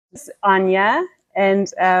This is Anja,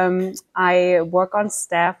 and I work on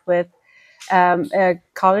staff with a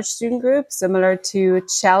college student group similar to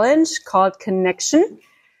Challenge called Connection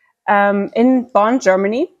in Bonn,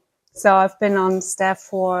 Germany. So I've been on staff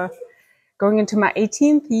for going into my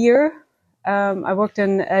 18th year. I worked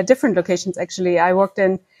in different locations, actually. I worked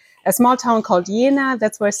in a small town called Jena.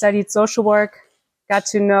 That's where I studied social work. Got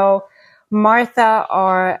to know Martha,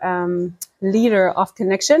 our leader of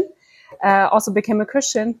Connection. Also became a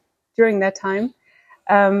Christian during that time.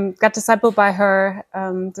 Got discipled by her,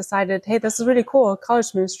 decided, hey, this is really cool,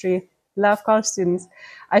 college ministry, love college students.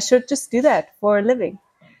 I should just do that for a living.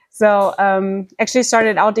 So actually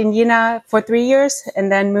started out in Jena for 3 years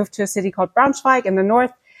and then moved to a city called Braunschweig in the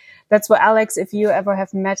north. That's where Alex, if you ever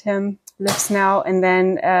have met him, lives now. And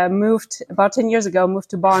then moved about 10 years ago, moved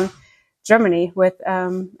to Bonn, Germany with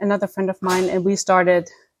another friend of mine. And we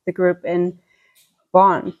started the group in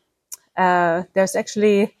Bonn. There's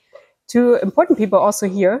actually two important people also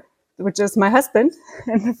here, which is my husband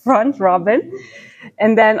in the front, Robin,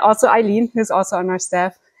 and then also Eileen, who's also on our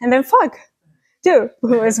staff, and then Fug, too,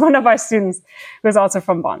 who is one of our students, who is also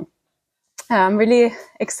from Bonn. I'm really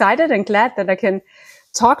excited and glad that I can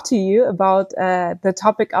talk to you about the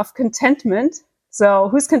topic of contentment. So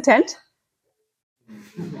who's content?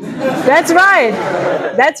 That's right.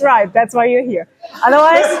 That's right. That's why you're here.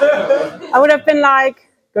 Otherwise, I would have been like,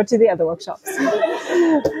 go to the other workshops.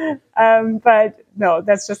 But no,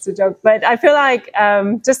 that's just a joke. But I feel like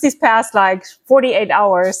just these past 48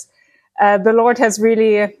 hours, the Lord has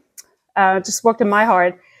really just worked in my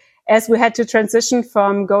heart as we had to transition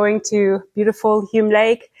from going to beautiful Hume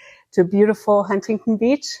Lake to beautiful Huntington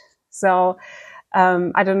Beach. So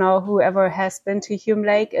I don't know whoever has been to Hume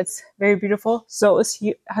Lake. It's very beautiful. So is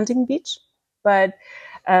Huntington Beach. But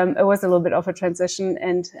it was a little bit of a transition.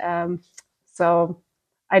 And so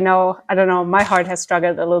I don't know, my heart has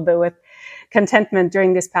struggled a little bit with contentment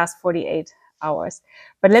during these past 48 hours.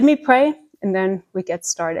 But let me pray and then we get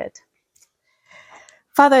started.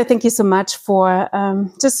 Father, I thank you so much for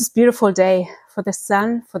just this beautiful day, for the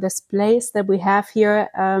sun, for this place that we have here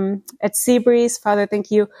at Seabreeze. Father, thank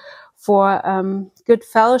you for good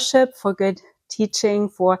fellowship, for good teaching,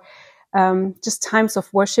 for just times of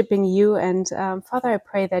worshiping you. And Father, I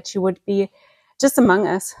pray that you would be just among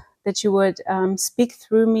us, that you would speak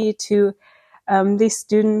through me to these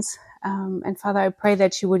students. And Father, I pray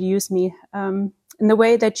that you would use me in the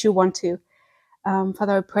way that you want to.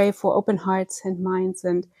 Father, I pray for open hearts and minds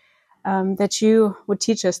and that you would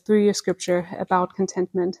teach us through your scripture about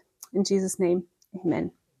contentment. In Jesus' name,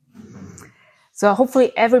 amen. So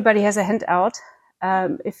hopefully everybody has a handout.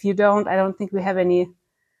 If you don't, I don't think we have any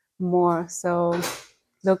more. So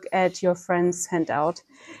look at your friend's handout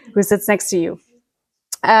who sits next to you.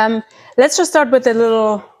 Let's just start with a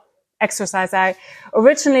little exercise. I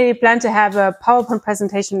originally planned to have a PowerPoint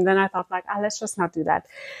presentation. Then I thought let's just not do that.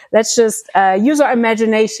 Let's just use our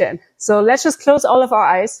imagination. So let's just close all of our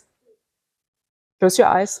eyes. Close your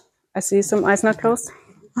eyes. I see some eyes not closed.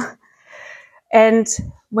 And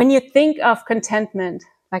when you think of contentment,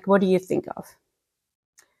 what do you think of?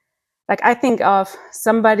 I think of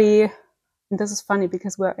somebody, and this is funny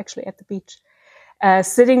because we're actually at the beach,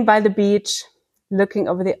 sitting by the beach, looking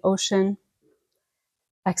over the ocean,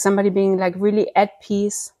 somebody being really at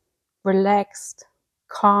peace, relaxed,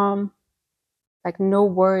 calm, no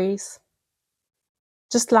worries.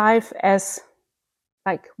 Just life as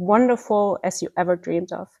wonderful as you ever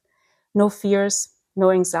dreamed of. No fears,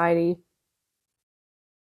 no anxiety.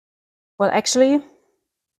 Well, actually,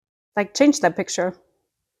 change that picture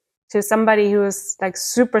to somebody who is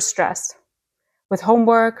super stressed with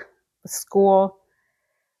homework, with school,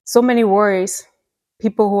 so many worries,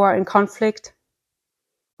 people who are in conflict,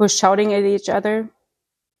 who are shouting at each other,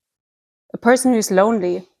 a person who's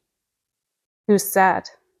lonely, who's sad.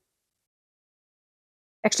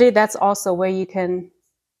 Actually, that's also where you can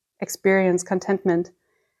experience contentment,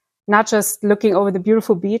 not just looking over the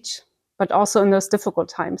beautiful beach, but also in those difficult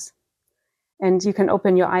times. And you can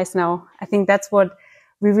open your eyes now. I think that's what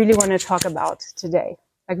we really want to talk about today.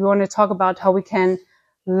 We want to talk about how we can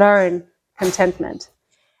learn contentment.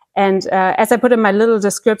 And as I put in my little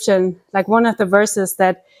description, one of the verses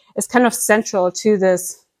that is kind of central to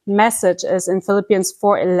this message is in Philippians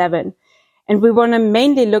 4:11. And we want to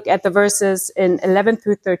mainly look at the verses in 11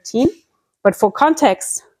 through 13. But for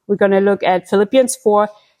context, we're going to look at Philippians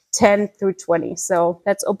 4:10 through 20. So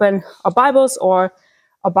let's open our Bibles or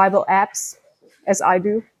our Bible apps, as I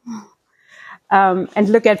do, and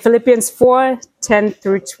look at Philippians 4:10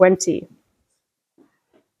 through 20.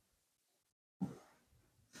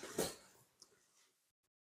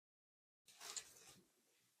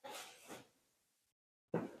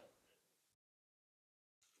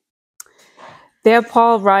 There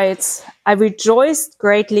Paul writes, I rejoiced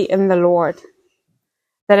greatly in the Lord,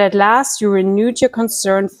 that at last you renewed your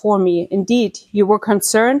concern for me. Indeed, you were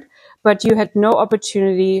concerned, but you had no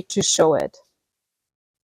opportunity to show it.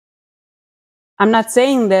 I'm not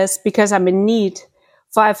saying this because I'm in need,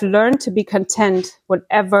 for I've learned to be content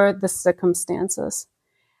whatever the circumstances.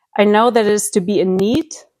 I know that it is to be in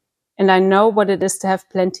need, and I know what it is to have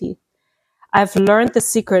plenty. I've learned the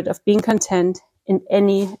secret of being content in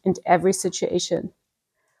any and every situation,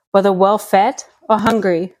 whether well-fed or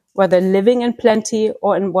hungry, whether living in plenty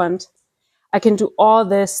or in want. I can do all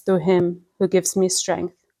this through him who gives me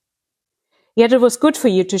strength. Yet it was good for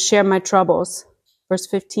you to share my troubles. Verse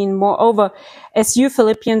 15, moreover, as you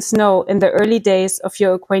Philippians know, in the early days of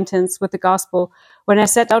your acquaintance with the gospel, when I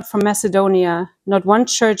set out from Macedonia, not one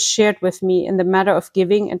church shared with me in the matter of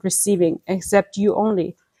giving and receiving, except you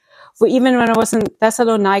only. For even when I was in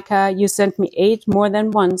Thessalonica, you sent me aid more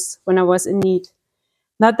than once when I was in need.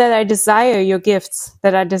 Not that I desire your gifts,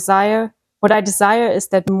 what I desire is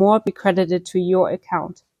that more be credited to your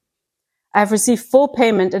account. I have received full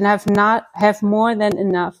payment and have more than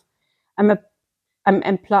enough. I'm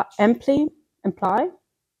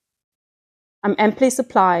amply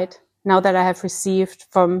supplied now that I have received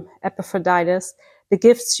from Epaphroditus the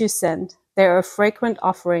gifts you sent. They are a fragrant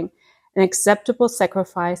offering, an acceptable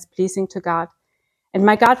sacrifice pleasing to God. And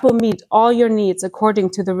my God will meet all your needs according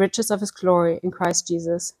to the riches of his glory in Christ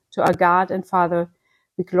Jesus. To our God and Father,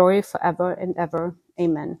 be glory forever and ever.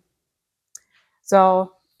 Amen.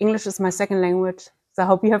 So English is my second language, so I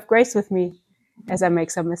hope you have grace with me as I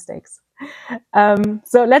make some mistakes.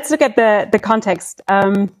 So let's look at the context.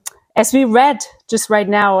 As we read just right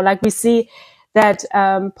now, like we see that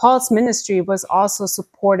Paul's ministry was also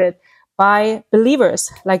supported by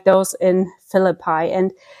believers like those in Philippi.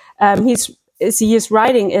 And he is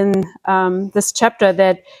writing in this chapter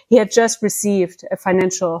that he had just received a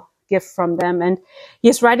financial gift from them. And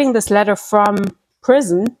he's writing this letter from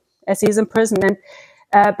prison, as he's in prison. And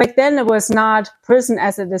back then it was not prison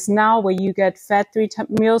as it is now, where you get fed 3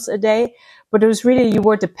 meals a day, but it was really you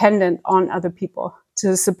were dependent on other people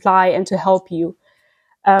to supply and to help you.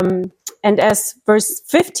 And as verse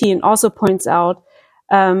 15 also points out,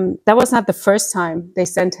 that was not the first time they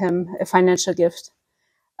sent him a financial gift.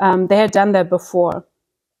 They had done that before.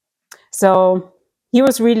 So he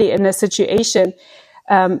was really in a situation,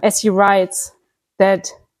 as he writes,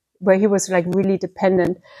 that where he was like really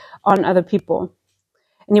dependent on other people.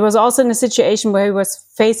 And he was also in a situation where he was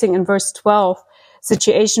facing, in verse 12,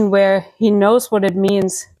 situation where he knows what it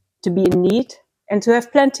means to be in need and to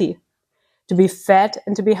have plenty, to be fed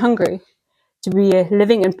and to be hungry, to be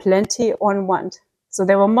living in plenty or in want. So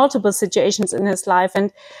there were multiple situations in his life.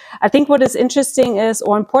 And I think what is interesting is,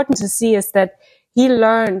 or important to see, is that he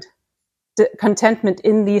learned the contentment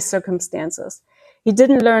in these circumstances. He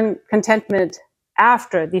didn't learn contentment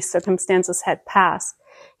after these circumstances had passed.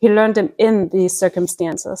 He learned them in these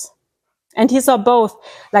circumstances. And he saw both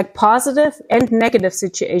like positive and negative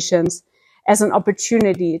situations as an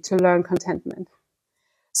opportunity to learn contentment.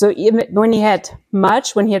 So even when he had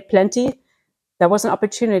much, when he had plenty, there was an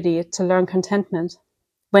opportunity to learn contentment.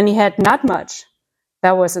 When he had not much,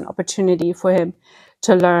 that was an opportunity for him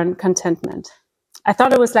to learn contentment. I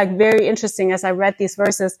thought it was like very interesting as I read these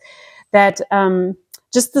verses that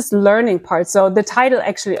just this learning part. So the title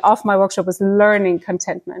actually of my workshop was Learning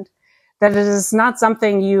Contentment. That it is not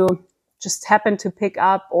something you just happen to pick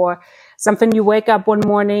up or something you wake up one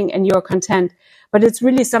morning and you're content, but it's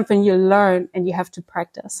really something you learn and you have to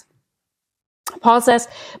practice. Paul says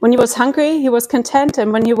when he was hungry, he was content,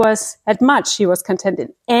 and when he had much, he was content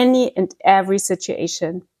in any and every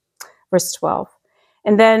situation. Verse 12.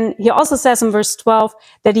 And then he also says in verse 12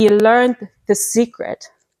 that he learned the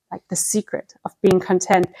secret, like the secret of being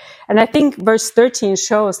content. And I think verse 13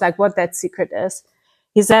 shows like what that secret is.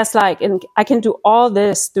 He says like, and I can do all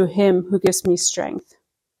this through him who gives me strength.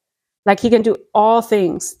 Like he can do all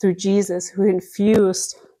things through Jesus who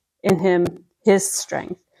infused in him his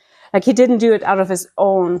strength. Like he didn't do it out of his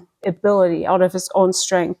own ability, out of his own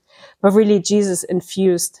strength, but really Jesus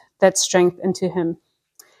infused that strength into him.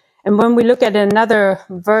 And when we look at another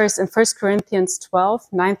verse in 1 Corinthians 12,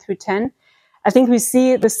 9 through 10, I think we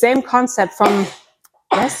see the same concept from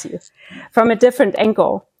a different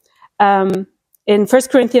angle. In 1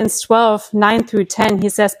 Corinthians 12, 9 through 10, he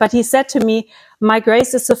says, but he said to me, my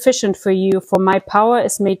grace is sufficient for you, for my power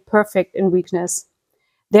is made perfect in weakness.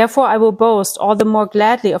 Therefore, I will boast all the more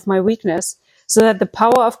gladly of my weakness, so that the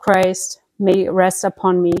power of Christ may rest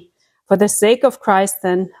upon me. For the sake of Christ,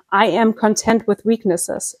 then, I am content with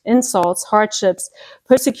weaknesses, insults, hardships,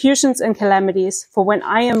 persecutions, and calamities. For when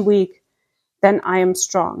I am weak, then I am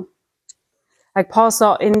strong. Like Paul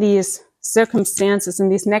saw in these circumstances, in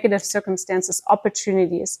these negative circumstances,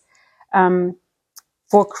 opportunities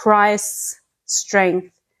for Christ's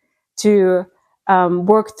strength to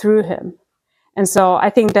work through him. And so I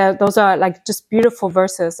think that those are like just beautiful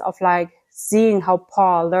verses of like seeing how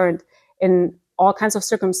Paul learned in all kinds of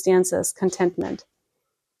circumstances contentment.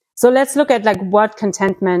 So let's look at like what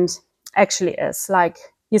contentment actually is. Like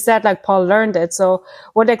he said, like Paul learned it. So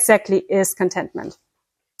what exactly is contentment?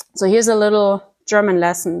 So here's a little German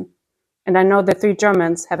lesson. And I know the 3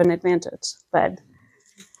 Germans have an advantage, but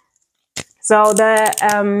so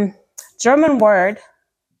the German word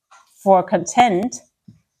for content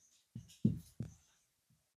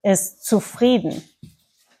is zufrieden.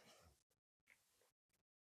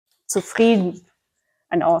 Zufrieden.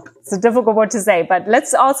 I know it's a difficult word to say, but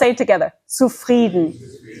let's all say it together. Zufrieden.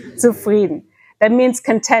 Zufrieden. That means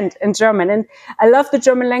content in German. And I love the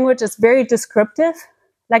German language. It's very descriptive,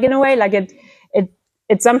 like in a way, like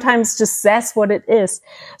it sometimes just says what it is.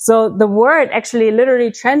 So the word actually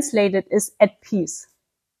literally translated is at peace.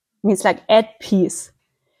 It means like at peace.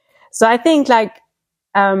 So I think like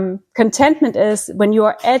contentment is when you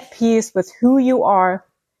are at peace with who you are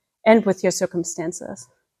and with your circumstances.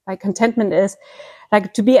 Like contentment is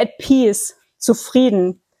like to be at peace,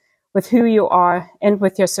 zufrieden with who you are and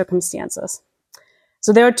with your circumstances.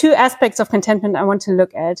 So there are 2 aspects of contentment I want to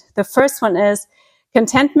look at. The first one is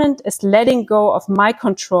contentment is letting go of my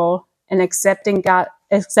control and accepting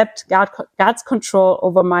God's control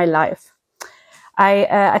over my life.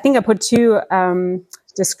 I think I put 2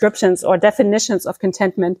 descriptions or definitions of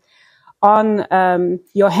contentment on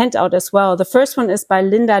your handout as well. The first one is by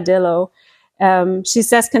Linda Dillow. She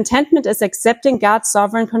says, contentment is accepting God's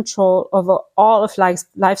sovereign control over all of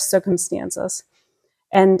life's circumstances.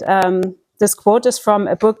 And this quote is from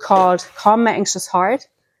a book called Calm My Anxious Heart.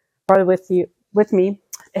 Probably with me.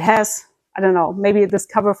 It has, I don't know, maybe this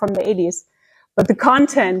cover from the 80s, but the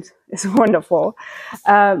content is wonderful.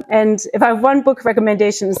 And if I have one book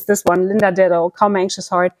recommendation, it's this one, Linda Dillow, Calm My Anxious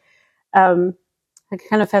Heart. It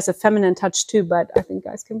kind of has a feminine touch too, but I think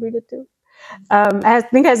guys can read it too. I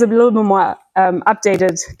think it has a little bit more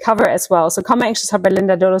updated cover as well. So Calm My Anxious Heart by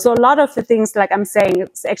Linda Dillow. So a lot of the things like I'm saying,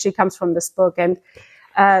 it actually comes from this book. And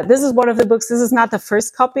this is one of the books. This is not the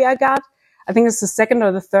first copy I got. I think it's the second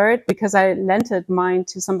or the third because I lent mine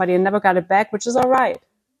to somebody and never got it back, which is all right.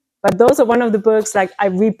 But those are one of the books like I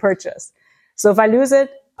repurchase. So if I lose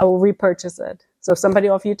it, I will repurchase it. So if somebody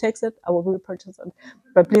of you takes it, I will repurchase it.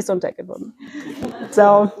 But please don't take it from me.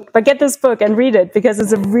 So, but get this book and read it because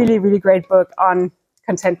it's a really, really great book on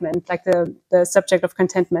contentment, like the subject of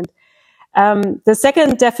contentment. The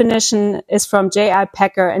second definition is from J.I.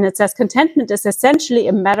 Packer, and it says, contentment is essentially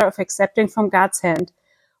a matter of accepting from God's hand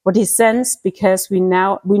what he sends because we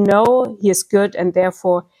know he is good and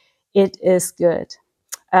therefore it is good.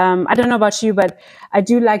 I don't know about you, but I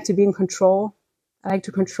do like to be in control. I like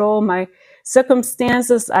to control my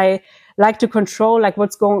circumstances. I like to control like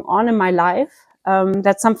what's going on in my life.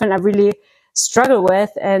 That's something I really struggle with,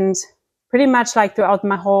 and pretty much like throughout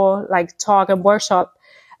my whole like talk and workshop,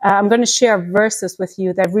 I'm going to share verses with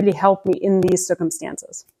you that really help me in these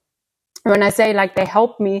circumstances. And when I say like they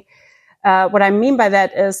help me, what I mean by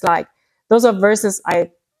that is like those are verses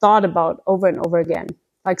I thought about over and over again.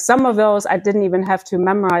 Like some of those I didn't even have to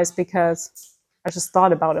memorize because I just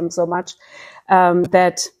thought about them so much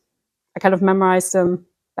that I kind of memorized them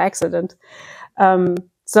by accident.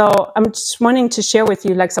 So I'm just wanting to share with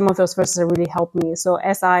you like some of those verses that really helped me. So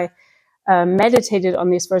as I meditated on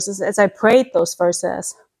these verses, as I prayed those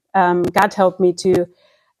verses, God helped me to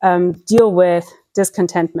deal with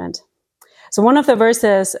discontentment. So one of the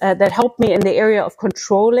verses that helped me in the area of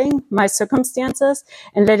controlling my circumstances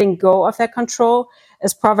and letting go of that control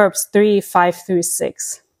is Proverbs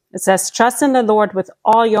 3:5-6. It says, trust in the Lord with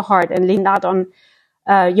all your heart and lean not on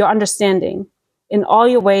your understanding. In all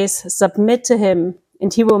your ways, submit to him,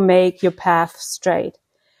 and he will make your path straight.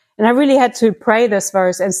 And I really had to pray this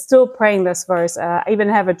verse and still praying this verse. I even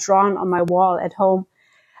have it drawn on my wall at home.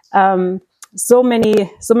 So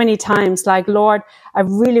many times, like, Lord, I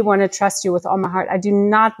really want to trust you with all my heart. I do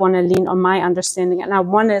not want to lean on my understanding, and I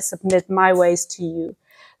want to submit my ways to you.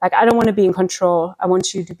 Like, I don't want to be in control. I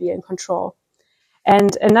want you to be in control.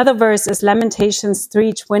 And another verse is Lamentations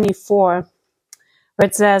 3:24, where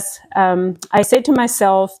it says, I say to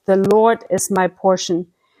myself, the Lord is my portion.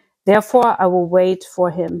 Therefore, I will wait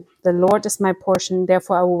for him. The Lord is my portion.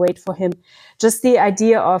 Therefore, I will wait for him. Just the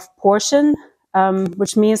idea of portion,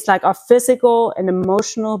 which means like our physical and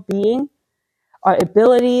emotional being, our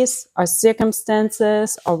abilities, our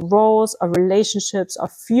circumstances, our roles, our relationships, our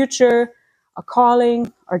future, our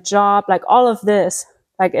calling, our job, like all of this,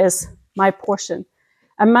 like is my portion.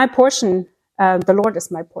 And my portion, the Lord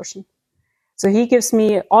is my portion. So he gives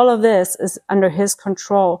me all of this is under his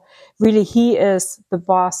control. Really, he is the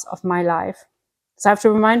boss of my life. So I have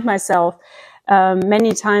to remind myself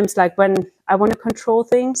many times, like when I want to control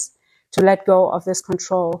things, to let go of this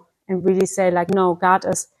control and really say like, no, God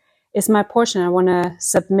is my portion. I want to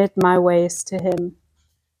submit my ways to him.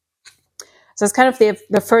 So it's kind of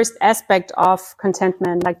the first aspect of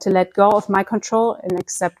contentment, like to let go of my control and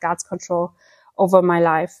accept God's control over my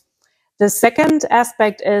life. The second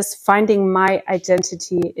aspect is finding my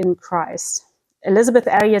identity in Christ. Elizabeth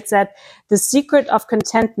Elliot said, the secret of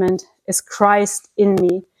contentment is Christ in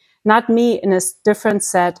me, not me in a different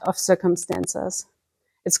set of circumstances.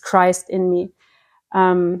 It's Christ in me.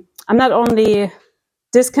 I'm not only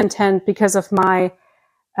discontent because of my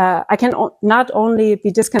I can not only be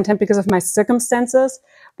discontent because of my circumstances,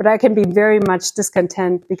 but I can be very much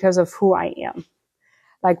discontent because of who I am.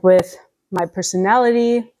 Like with my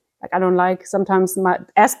personality, like I don't like sometimes my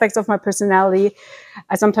aspects of my personality.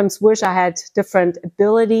 I sometimes wish I had different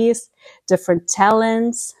abilities, different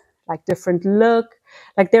talents, like different look.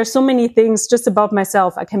 Like there's so many things just about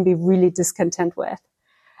myself I can be really discontent with.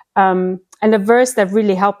 And the verse that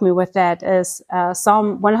really helped me with that is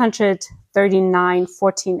Psalm 139,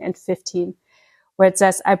 14 and 15, where it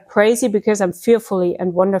says, I praise you because I'm fearfully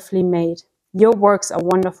and wonderfully made. Your works are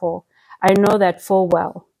wonderful. I know that full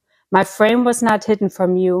well. My frame was not hidden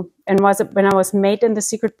from you, and when I was made in the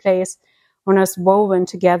secret place, when I was woven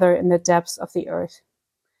together in the depths of the earth.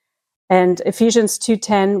 And Ephesians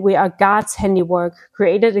 2:10, we are God's handiwork,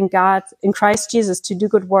 created in Christ Jesus to do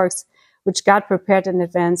good works, which God prepared in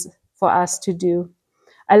advance for us to do.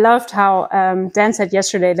 I loved how Dan said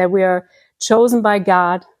yesterday that we are chosen by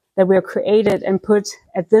God, that we are created and put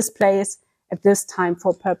at this place, at this time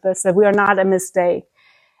for purpose, that we are not a mistake.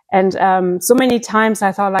 And so many times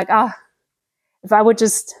I thought like, if I would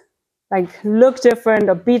just like look different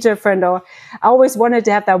or be different, or I always wanted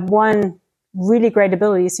to have that one really great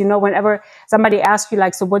abilities. You know, whenever somebody asks you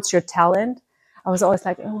like, so what's your talent? I was always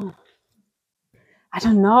like, oh, I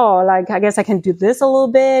don't know. Like, I guess I can do this a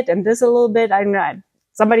little bit and this a little bit. I don't know.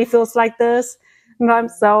 Somebody feels like this.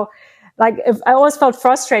 So like, if I always felt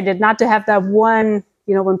frustrated not to have that one,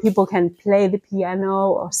 you know, when people can play the piano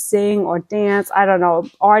or sing or dance, I don't know,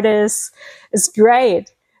 artists, it's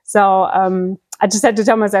great. So, I just had to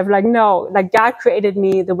tell myself like, no, like God created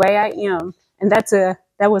me the way I am. And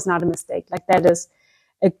that was not a mistake. Like that is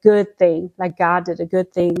a good thing. Like God did a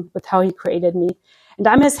good thing with how he created me. And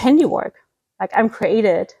I'm his handiwork. Like I'm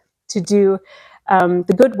created to do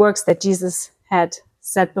the good works that Jesus had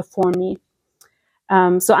set before me.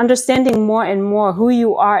 So understanding more and more who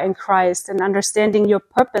you are in Christ and understanding your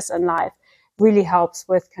purpose in life really helps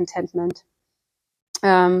with contentment.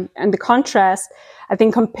 And the contrast, I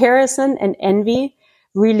think comparison and envy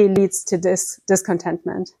really leads to this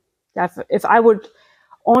discontentment. If I would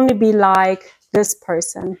only be like this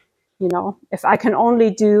person, you know, if I can only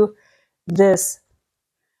do this,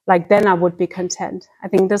 like then I would be content. I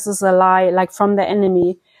think this is a lie, like from the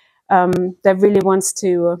enemy, that really wants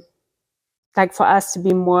to, like for us to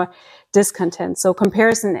be more discontent. So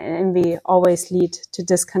comparison and envy always lead to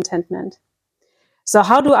discontentment. So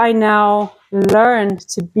how do I now learn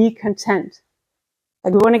to be content?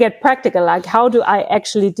 Like we want to get practical, like how do I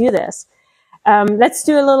actually do this? Let's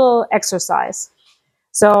do a little exercise.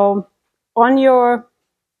 So on your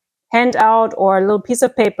handout or a little piece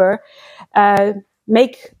of paper,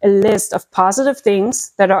 make a list of positive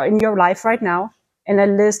things that are in your life right now and a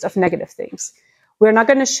list of negative things. We're not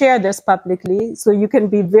going to share this publicly, so you can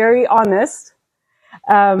be very honest.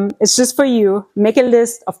 It's just for you. Make a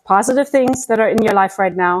list of positive things that are in your life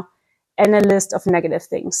right now and a list of negative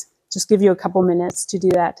things. Just give you a couple minutes to do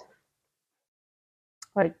that.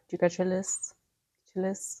 What, you got your lists?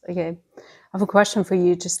 Okay. I have a question for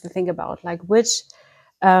you just to think about. Like which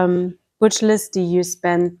list do you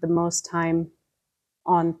spend the most time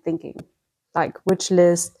on thinking? Like which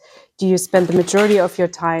list do you spend the majority of your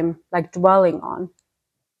time like dwelling on,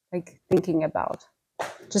 like thinking about,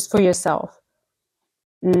 just for yourself?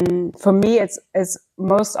 For me, it's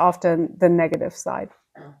most often the negative side.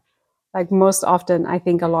 Like most often I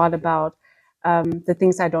think a lot about the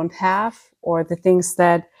things I don't have or the things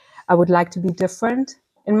that I would like to be different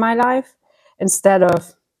in my life instead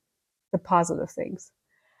of the positive things.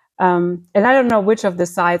 And I don't know which of the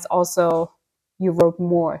sides also you wrote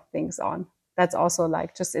more things on. That's also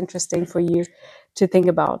like just interesting for you to think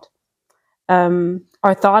about.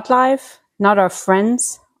 Our thought life, not our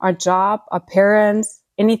friends, our job, our parents,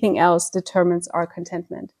 anything else determines our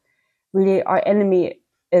contentment. Really, our enemy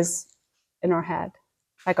is in our head.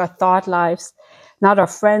 like our thought lives, not our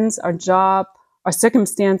friends, our job, our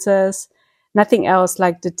circumstances. Nothing else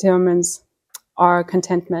like determines our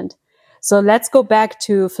contentment. So let's go back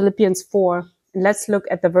to Philippians 4 and let's look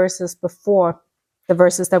at the verses before the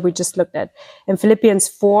verses that we just looked at. In Philippians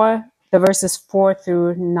 4, the verses 4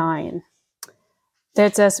 through 9. There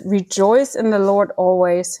it says, rejoice in the Lord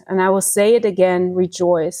always, and I will say it again,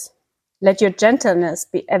 rejoice. Let your gentleness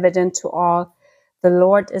be evident to all. The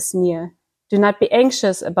Lord is near. Do not be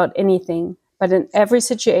anxious about anything, but in every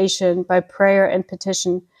situation, by prayer and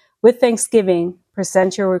petition, with thanksgiving,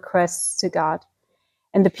 present your requests to God.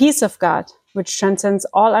 And the peace of God, which transcends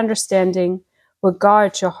all understanding, will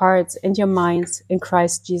guard your hearts and your minds in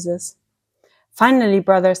Christ Jesus. Finally,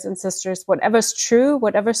 brothers and sisters, whatever is true,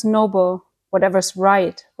 whatever is noble, whatever is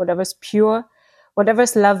right, whatever is pure, whatever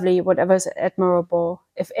is lovely, whatever is admirable,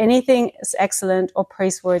 if anything is excellent or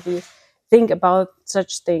praiseworthy, think about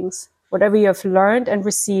such things. Whatever you have learned and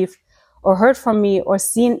received, or heard from me, or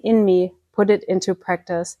seen in me, put it into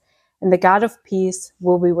practice, and the God of peace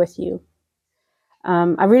will be with you.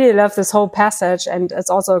 I really love this whole passage, and it's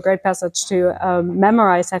also a great passage to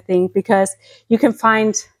memorize, I think, because you can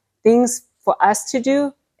find things for us to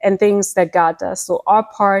do and things that God does. So our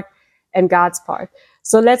part and God's part.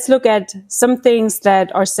 So let's look at some things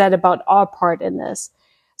that are said about our part in this.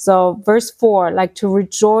 So verse 4, like to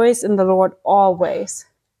rejoice in the Lord always.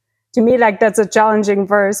 To me, like that's a challenging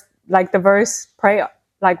verse, like the verse pray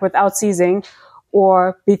like without ceasing,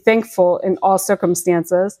 or be thankful in all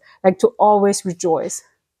circumstances, like to always rejoice.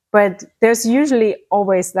 But there's usually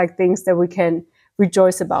always like things that we can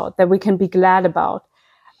rejoice about, that we can be glad about.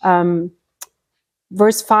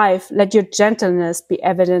 Verse 5, let your gentleness be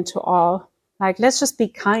evident to all. Like, let's just be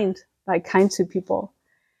kind, like kind to people,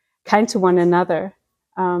 kind to one another.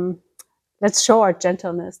 Let's show our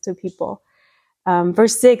gentleness to people.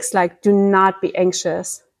 Verse 6, like, do not be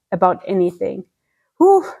anxious about anything.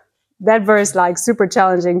 Whew, that verse, like, super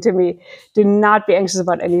challenging to me. Do not be anxious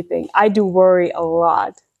about anything. I do worry a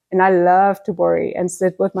lot, and I love to worry and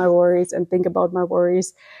sit with my worries and think about my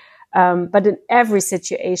worries. But in every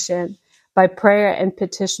situation, by prayer and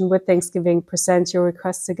petition with thanksgiving, present your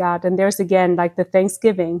requests to God. And there's again, like the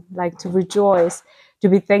thanksgiving, like to rejoice, to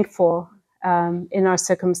be thankful in our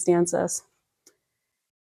circumstances.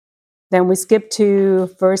 Then we skip to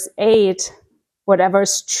verse 8, whatever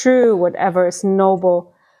is true, whatever is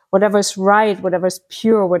noble, whatever is right, whatever is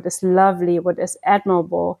pure, what is lovely, what is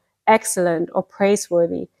admirable, excellent, or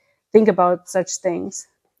praiseworthy. Think about such things.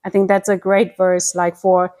 I think that's a great verse, like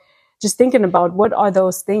for just thinking about what are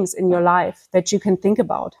those things in your life that you can think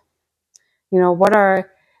about. You know,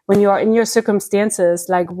 when you are in your circumstances,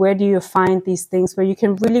 like where do you find these things where you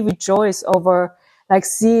can really rejoice over, like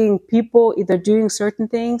seeing people either doing certain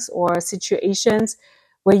things or situations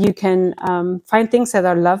where you can find things that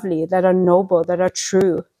are lovely, that are noble, that are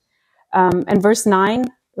true. And verse 9,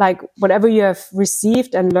 like whatever you have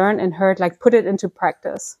received and learned and heard, like put it into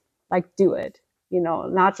practice, like do it. You know,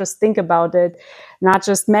 not just think about it, not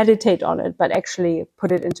just meditate on it, but actually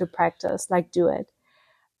put it into practice, like do it.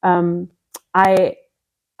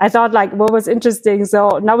 I thought like what was interesting.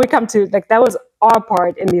 So now we come to like, that was our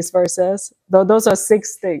part in these verses, though those are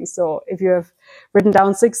 6 things. So if you have written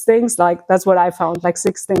down 6 things, like that's what I found, like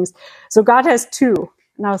 6 things. So God has 2.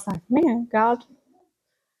 And I was like, man, God,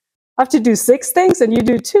 I have to do 6 things and you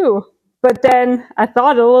do 2. But then I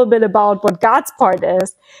thought a little bit about what God's part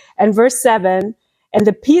is. And verse 7, and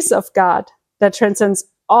the peace of God that transcends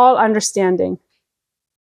all understanding.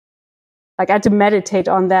 Like I had to meditate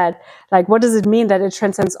on that. Like, what does it mean that it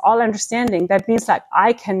transcends all understanding? That means like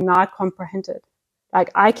I cannot comprehend it. Like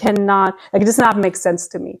I cannot, like it does not make sense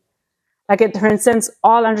to me. Like it transcends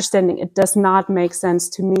all understanding. It does not make sense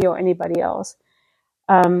to me or anybody else.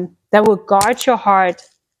 That will guard your heart.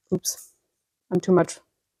 Oops, I'm too much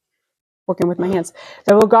working with my hands.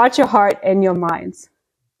 That will guard your heart and your minds.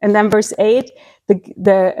 And then verse 8,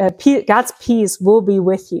 God's peace will be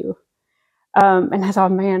with you. And I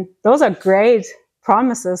thought, man, those are great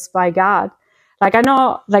promises by God. Like I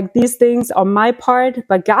know like these things are my part,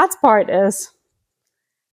 but God's part is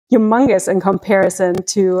humongous in comparison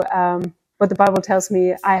to what the Bible tells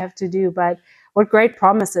me I have to do. But what great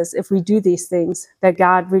promises if we do these things, that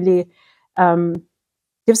God really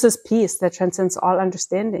gives us peace that transcends all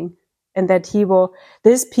understanding, and that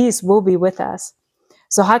this peace will be with us.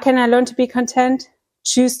 So how can I learn to be content?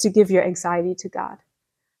 Choose to give your anxiety to God.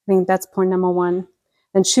 I think that's point number 1.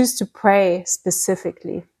 And choose to pray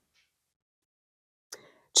specifically.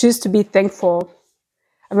 Choose to be thankful.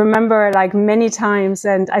 I remember like many times,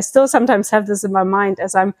 and I still sometimes have this in my mind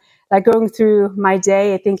as I'm like going through my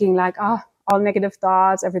day thinking like, oh, all negative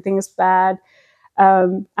thoughts, everything is bad.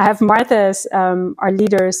 I have Martha's, our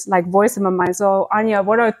leaders, like voice in my mind. So Anja,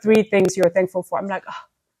 what are 3 things you're thankful for? I'm like,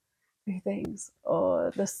 3 things.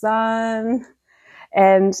 Oh, the sun.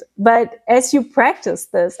 But as you practice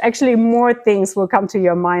this, actually more things will come to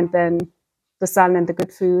your mind than the sun and the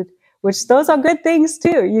good food, which those are good things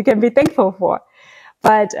too. You can be thankful for.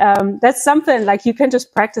 But that's something like you can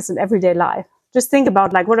just practice in everyday life. Just think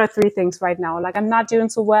about like, what are 3 things right now? Like, I'm not doing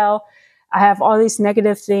so well. I have all these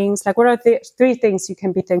negative things. Like, what are 3 things you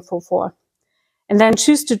can be thankful for? And then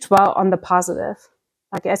choose to dwell on the positive.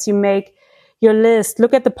 Like, as you make your list,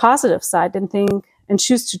 look at the positive side and think and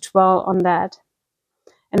choose to dwell on that.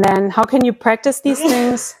 And then how can you practice these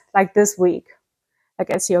things like this week? Like,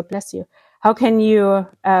 as you, bless you. How can you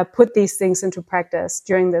put these things into practice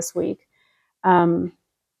during this week?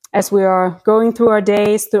 As we are going through our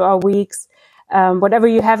days, through our weeks, whatever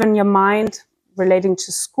you have in your mind relating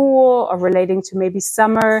to school or relating to maybe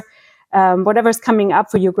summer, whatever's coming up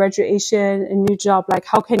for your graduation, a new job, like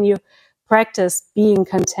how can you practice being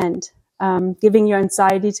content, giving your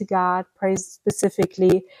anxiety to God, pray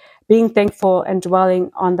specifically, being thankful and dwelling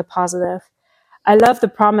on the positive. I love the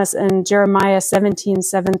promise in Jeremiah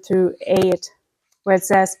 17:7-8, where it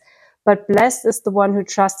says, "But blessed is the one who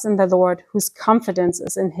trusts in the Lord, whose confidence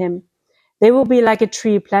is in him. They will be like a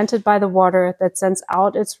tree planted by the water that sends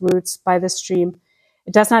out its roots by the stream.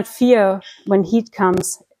 It does not fear when heat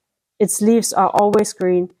comes. Its leaves are always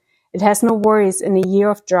green. It has no worries in a year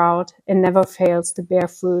of drought and never fails to bear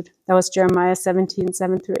fruit." That was Jeremiah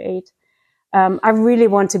 17:7-8. I really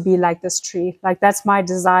want to be like this tree. Like, that's my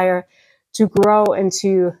desire, to grow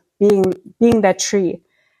into being that tree,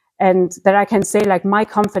 and that I can say like my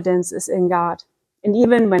confidence is in God. And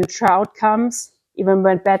even when drought comes, even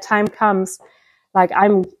when bad time comes, like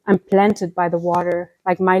I'm planted by the water,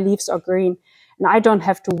 like my leaves are green and I don't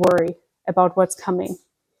have to worry about what's coming.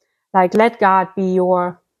 Like, let God be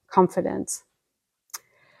your confidence.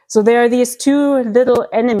 So there are these 2 little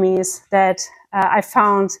enemies that I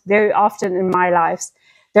found very often in my lives.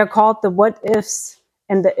 They're called the what ifs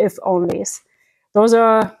and the if onlys. Those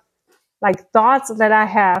are like thoughts that I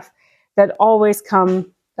have that always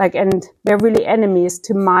come, like, and they're really enemies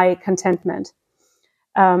to my contentment.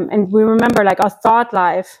 And we remember, like, our thought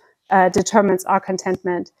life determines our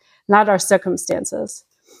contentment, not our circumstances.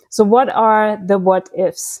 So what are the what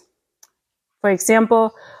ifs? For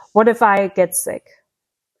example, what if I get sick?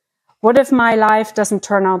 What if my life doesn't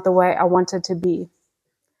turn out the way I want it to be?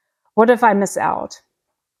 What if I miss out?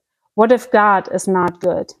 What if God is not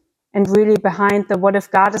good? And really behind the what if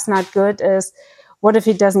God is not good is, what if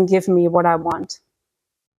he doesn't give me what I want?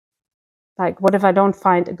 Like, what if I don't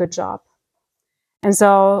find a good job? And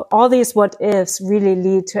so all these what ifs really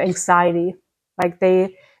lead to anxiety. Like,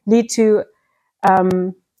 they lead to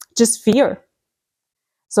just fear.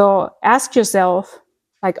 So ask yourself,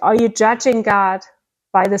 like, are you judging God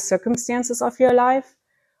by the circumstances of your life?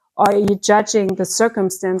 Or are you judging the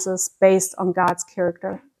circumstances based on God's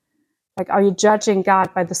character? Like, are you judging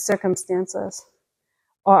God by the circumstances?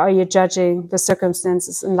 Or are you judging the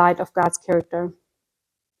circumstances in light of God's character?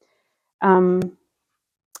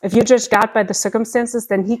 If you judge God by the circumstances,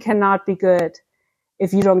 then he cannot be good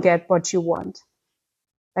if you don't get what you want.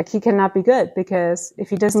 Like, he cannot be good, because if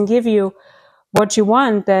he doesn't give you what you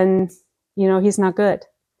want, then, you know, he's not good.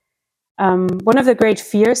 One of the great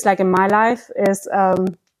fears, like in my life, is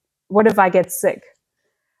what if I get sick?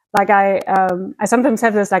 Like, I sometimes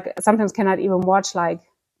have this, like, sometimes cannot even watch like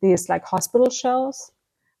these like hospital shows,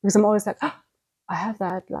 because I'm always like, oh, I have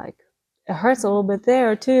that, like, it hurts a little bit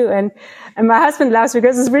there too. And my husband laughs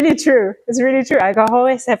because it's really true. It's really true. I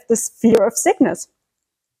always have this fear of sickness.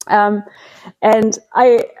 And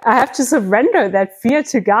I have to surrender that fear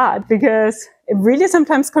to God, because it really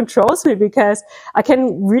sometimes controls me, because I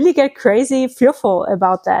can really get crazy fearful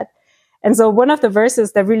about that. And so one of the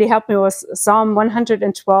verses that really helped me was Psalm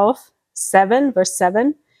 112:7, verse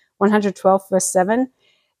 7, 112, verse 7.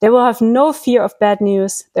 They will have no fear of bad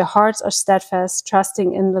news. Their hearts are steadfast,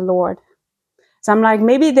 trusting in the Lord. So I'm like,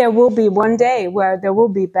 maybe there will be one day where there will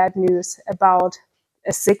be bad news about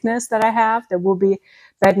a sickness that I have. There will be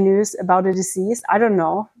bad news about a disease. I don't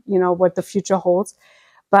know, what the future holds,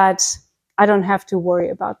 but I don't have to worry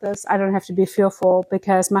about this. I don't have to be fearful,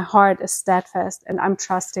 because my heart is steadfast and I'm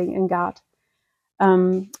trusting in God.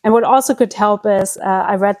 And what also could help is,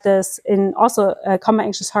 I read this in also Calm My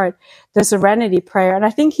Anxious Heart, the Serenity Prayer. And I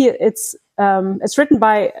think it's written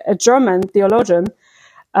by a German theologian,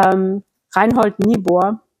 Reinhold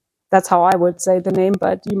Niebuhr. That's how I would say the name,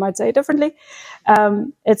 but you might say it differently.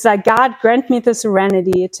 It's like, God, grant me the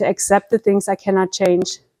serenity to accept the things I cannot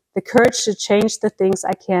change, the courage to change the things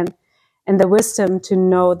I can, and the wisdom to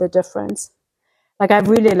know the difference. Like, I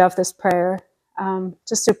really love this prayer,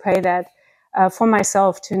 just to pray that for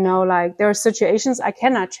myself, to know, like, there are situations I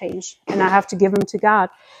cannot change and I have to give them to God.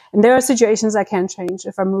 And there are situations I can change.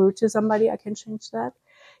 If I'm rude to somebody, I can change that.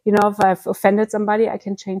 You know, if I've offended somebody, I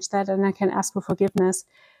can change that and I can ask for forgiveness.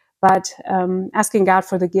 But asking God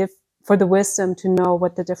for the gift, for the wisdom to know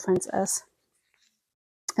what the difference is.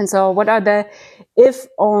 And so what are the if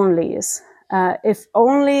onlys? If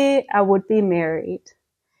only I would be married.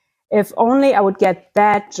 If only I would get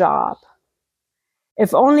that job.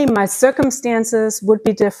 If only my circumstances would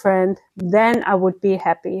be different, then I would be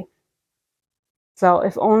happy. So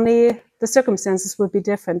if only the circumstances would be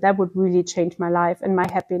different, that would really change my life and my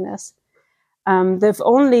happiness. The if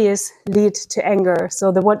onlys lead to anger.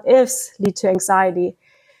 So the what ifs lead to anxiety.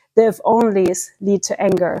 The if onlys lead to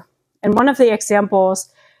anger. And one of the examples,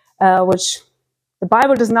 which the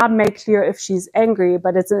Bible does not make clear if she's angry,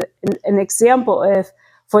 but it's an example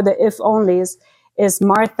for the if onlys, is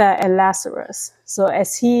Martha and Lazarus. So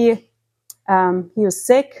as he was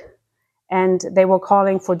sick and they were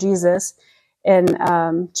calling for Jesus in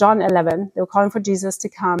John 11, they were calling for Jesus to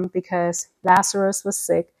come because Lazarus was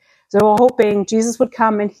sick. So they were hoping Jesus would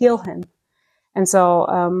come and heal him. And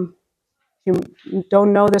so if you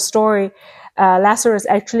don't know the story, Lazarus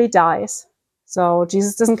actually dies. So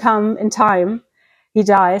Jesus doesn't come in time. He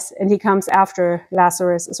dies and he comes after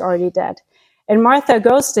Lazarus is already dead. And Martha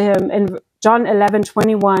goes to him in John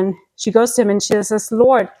 11:21. She goes to him and she says,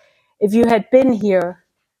 Lord, if you had been here,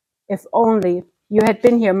 if only you had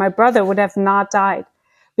been here, my brother would have not died.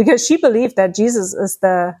 Because she believed that Jesus is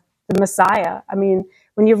the Messiah. I mean,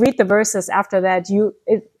 when you read the verses after that,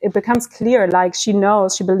 it becomes clear, like she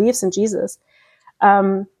knows, she believes in Jesus.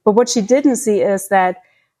 But what she didn't see is that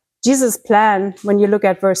Jesus' plan, when you look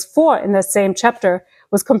at verse 4 in the same chapter,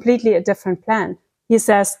 was completely a different plan. He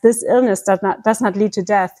says, this illness does not lead to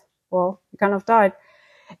death. Well, he kind of died.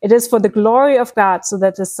 It is for the glory of God, so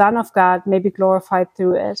that the Son of God may be glorified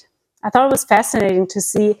through it. I thought it was fascinating to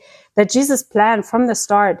see that Jesus' plan from the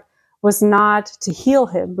start was not to heal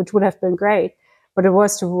him, which would have been great, but it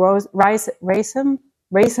was to raise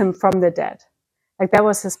him from the dead. Like, that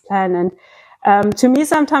was his plan. And to me,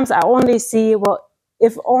 sometimes I only see, well,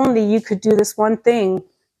 if only you could do this one thing,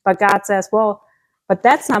 but God says, well, but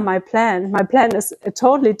that's not my plan. My plan is a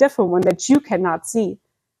totally different one that you cannot see.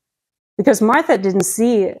 Because Martha didn't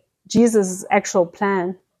see Jesus' actual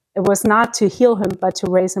plan. It was not to heal him, but to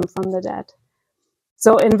raise him from the dead.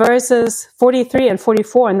 So in verses 43 and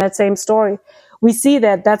 44 in that same story, we see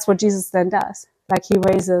that that's what Jesus then does. Like, he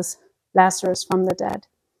raises Lazarus from the dead.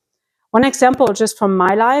 One example just from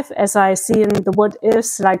my life, as I see in the what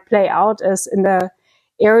ifs like play out, is in the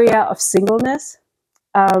area of singleness.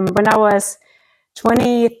 When I was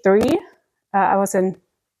 23, I was in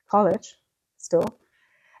college still.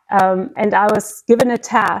 And I was given a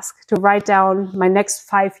task to write down my next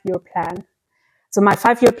 5-year plan. So my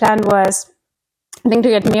 5-year plan was, I think, to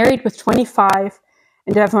get married with 25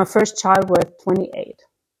 and to have my first child with 28.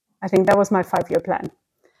 I think that was my 5-year plan.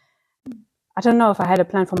 I don't know if I had a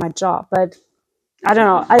plan for my job, but I don't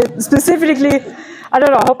know. I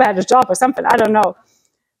hope I had a job or something. I don't know.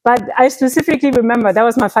 But I specifically remember that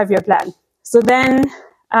was my 5-year plan. So then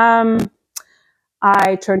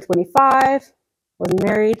I turned 25, wasn't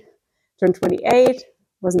married, turned 28,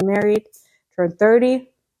 wasn't married, turned 30,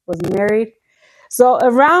 wasn't married. So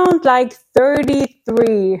around like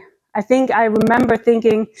 33, I think I remember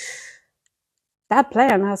thinking, that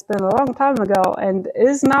plan has been a long time ago and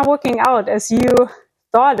is not working out as you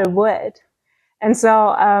thought it would. And so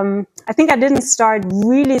I think I didn't start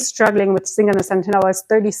really struggling with singleness until I was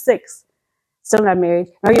 36. Still not married.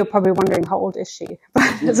 Now you're probably wondering, how old is she?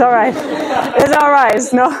 But it's all right. It's all right.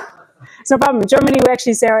 It's no problem. In Germany, we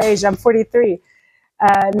actually say our age. I'm 43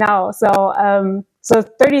 now. So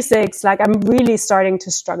 36, like, I'm really starting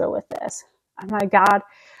to struggle with this. I'm like, God,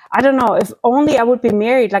 I don't know, if only I would be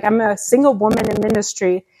married. Like, I'm a single woman in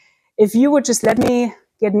ministry. If you would just let me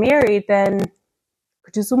get married, then I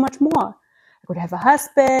could do so much more. I could have a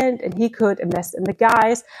husband and he could invest in the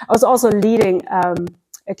guys. I was also leading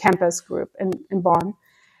a campus group in Bonn.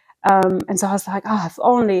 And so I was like, if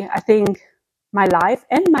only, I think my life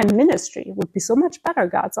and my ministry would be so much better,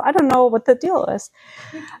 God. So I don't know what the deal is.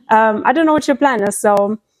 I don't know what your plan is.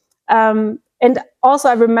 So, and also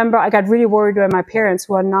I remember I got really worried when my parents,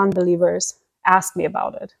 who are non-believers, asked me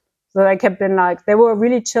about it. So I kept being like, they were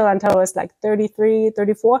really chill until I was like 33,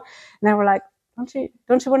 34. And they were like, don't you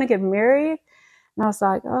want to get married? And I was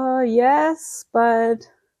like, oh, yes, but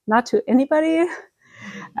not to anybody.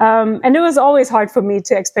 And it was always hard for me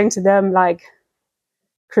to explain to them, like,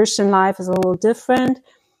 Christian life is a little different.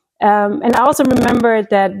 And I also remember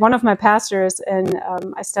that one of my pastors, and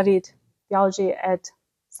I studied theology at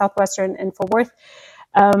Southwestern in Fort Worth,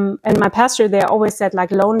 and my pastor there always said,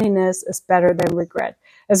 like, loneliness is better than regret.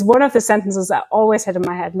 As one of the sentences I always had in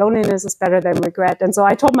my head, loneliness is better than regret. And so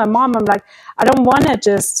I told my mom, I'm like, I don't want to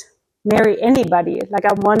just marry anybody. Like,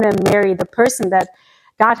 I want to marry the person that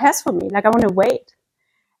God has for me. Like, I want to wait.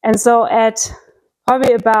 And so at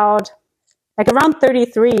probably about, like, around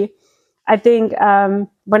 33, I think,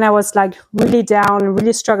 when I was like really down and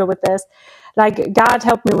really struggled with this, like, God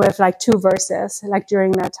helped me with like 2 verses, like,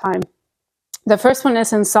 during that time. The first one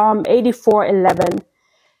is in Psalm 84:11.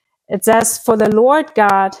 It says, "For the Lord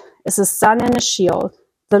God is a sun and a shield.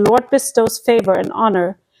 The Lord bestows favor and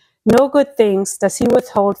honor. No good things does he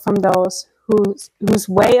withhold from those whose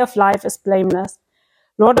way of life is blameless.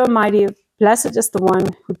 Lord Almighty, blessed is the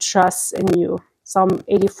one who trusts in you." Psalm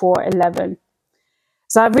 84:11.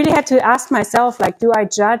 So I really had to ask myself, like, do I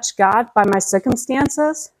judge God by my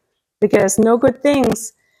circumstances? Because no good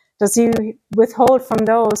things does he withhold from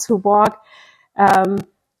those who walk,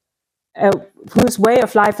 whose way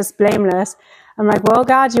of life is blameless. I'm like, well,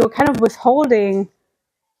 God, you're kind of withholding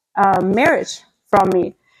marriage from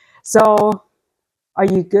me. So are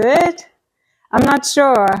you good? I'm not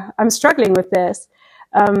sure. I'm struggling with this.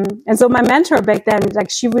 And so my mentor back then, like,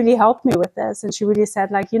 she really helped me with this. And she really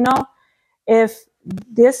said, like, if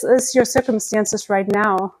this is your circumstances right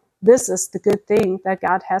now, this is the good thing that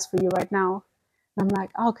God has for you right now. And I'm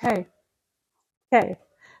like, okay.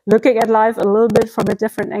 Looking at life a little bit from a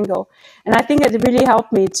different angle. And I think it really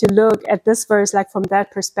helped me to look at this verse, like, from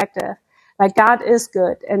that perspective. Like, God is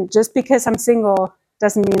good. And just because I'm single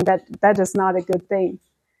doesn't mean that that is not a good thing.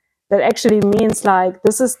 That actually means, like,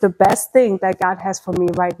 this is the best thing that God has for me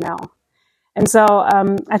right now. And so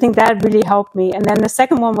I think that really helped me. And then the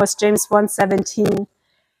second one was James 1:17.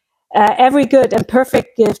 Every good and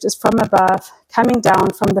perfect gift is from above, coming down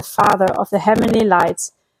from the Father of the heavenly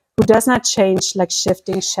lights, who does not change like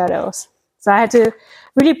shifting shadows. So I had to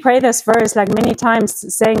really pray this verse, like, many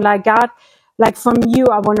times, saying, like, God, like, from you,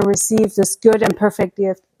 I want to receive this good and perfect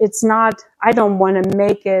gift. It's not, I don't want to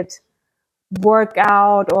make it work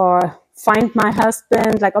out or find my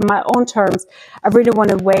husband, like, on my own terms. I really want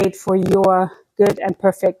to wait for your good and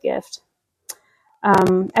perfect gift.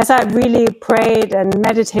 As I really prayed and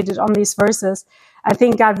meditated on these verses, I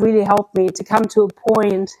think God really helped me to come to a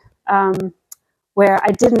point where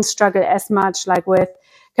I didn't struggle as much, like, with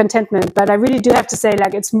contentment. But I really do have to say,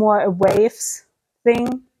 like, it's more a waves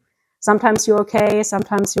thing. Sometimes you're okay,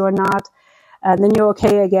 sometimes you're not, and then you're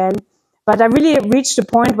okay again. But I really reached a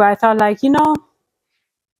point where I thought, like,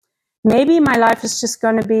 maybe my life is just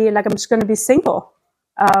going to be, like, I'm just going to be single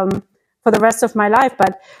for the rest of my life.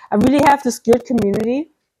 But I really have this good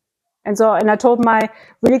community. And I told my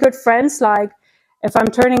really good friends, like, if I'm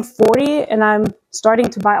turning 40 and I'm starting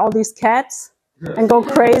to buy all these cats and go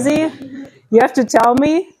crazy, you have to tell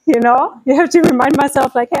me, you have to remind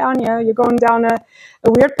myself, like, hey, Anja, you're going down a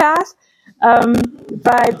weird path.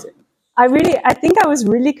 But I think I was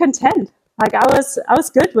really content. Like, I was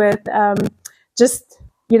good with just,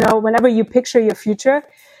 whenever you picture your future,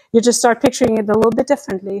 you just start picturing it a little bit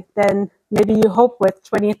differently than maybe you hope with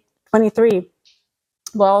 2023.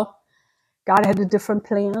 Well, God had a different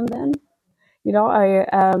plan then. I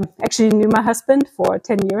actually knew my husband for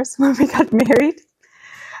 10 years when we got married.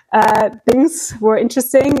 Things were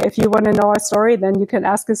interesting. If you want to know our story, then you can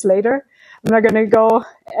ask us later. I'm not going to go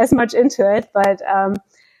as much into it, but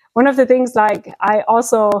one of the things, like, I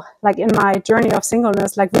also, like, in my journey of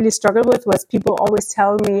singleness, like, really struggled with was people always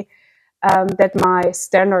tell me that my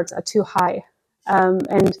standards are too high.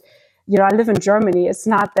 And I live in Germany. It's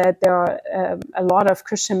not that there are a lot of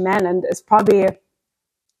Christian men, and it's probably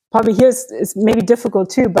here is maybe difficult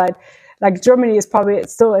too, but, like, Germany is probably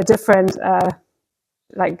still a different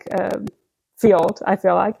field, I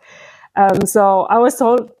feel like. So I always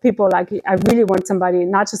told people, like, I really want somebody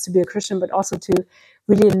not just to be a Christian, but also to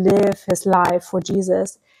really live his life for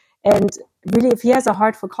Jesus. And really, if he has a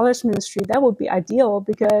heart for college ministry, that would be ideal,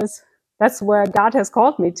 because that's where God has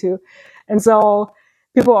called me to. And so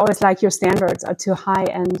people always like, your standards are too high.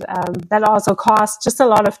 And that also caused just a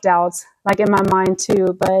lot of doubts, like, in my mind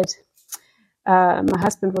too. But my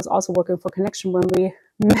husband was also working for Connection when we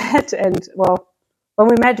met. And, well, when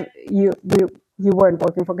we met, you weren't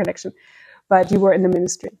working for Connection, but you were in the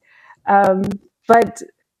ministry. But,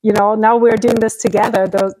 now we're doing this together.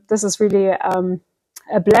 This is really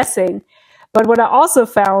a blessing. But what I also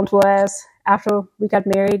found was, after we got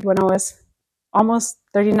married when I was almost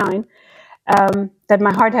 39, that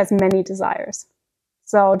my heart has many desires.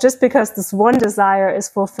 So just because this one desire is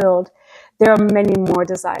fulfilled, there are many more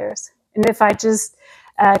desires. And if I just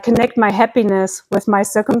connect my happiness with my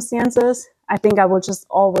circumstances, I think I will just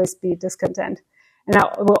always be discontent and I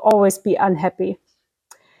will always be unhappy.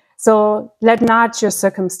 So let not your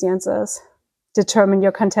circumstances determine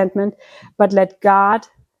your contentment, but let God,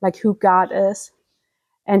 like who God is,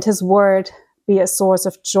 and his word be a source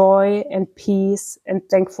of joy and peace and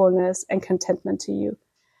thankfulness and contentment to you.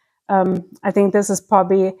 I think this is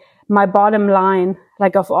probably my bottom line,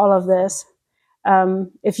 like of all of this.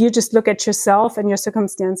 If you just look at yourself and your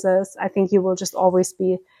circumstances, I think you will just always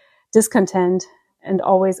be discontent and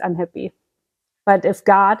always unhappy. But if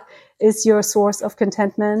God is your source of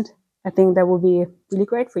contentment, I think that will be really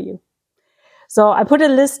great for you. So I put a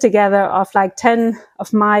list together of like 10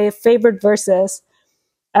 of my favorite verses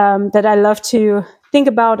that I love to think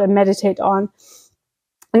about and meditate on,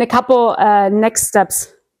 and a couple next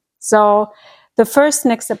steps. So the first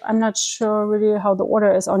next step, I'm not sure really how the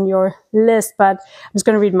order is on your list, but I'm just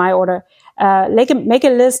going to read my order. Make a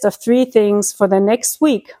list of 3 things for the next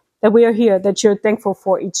week that we are here that you're thankful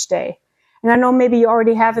for each day. And I know maybe you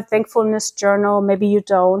already have a thankfulness journal, maybe you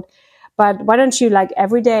don't, but why don't you, like,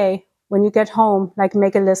 every day when you get home, like,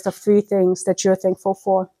 make a list of 3 things that you're thankful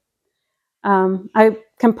for. I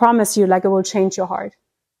can promise you, like, it will change your heart.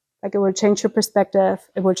 Like, it will change your perspective.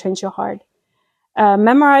 It will change your heart.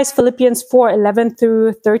 Memorize Philippians 4:11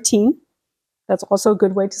 through 13. That's also a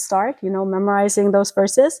good way to start, memorizing those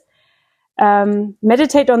verses.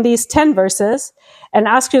 Meditate on these 10 verses and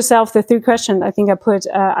ask yourself the 3 questions I think I put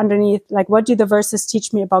underneath, like, what do the verses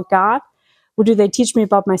teach me about God? What do they teach me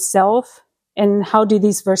about myself? And how do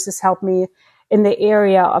these verses help me in the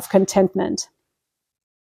area of contentment?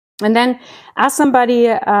 And then ask somebody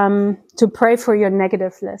to pray for your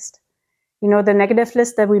negative list. The negative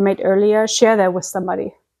list that we made earlier, share that with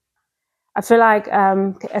somebody. I feel like,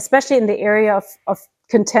 especially in the area of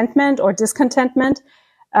contentment or discontentment,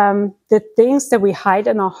 the things that we hide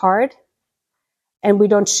in our heart and we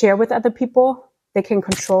don't share with other people, they can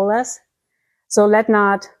control us. So let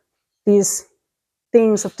not these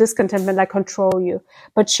things of discontentment like control you,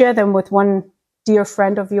 but share them with one dear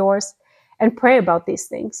friend of yours and pray about these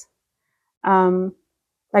things.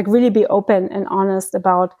 Like, really be open and honest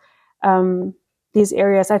about these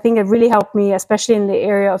areas. I think it really helped me, especially in the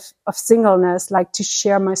area of singleness, like to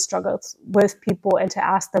share my struggles with people and to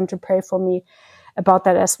ask them to pray for me about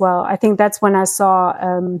that as well. I think that's when I saw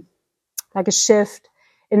like a shift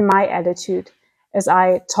in my attitude as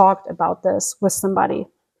I talked about this with somebody.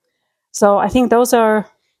 So I think those are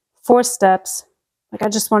 4 steps, like, I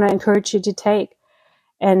just want to encourage you to take.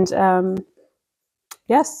 And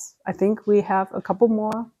yes, I think we have a couple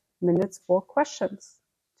more minutes for questions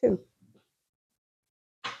too.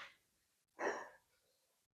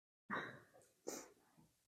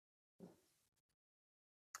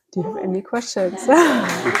 Do you have any questions?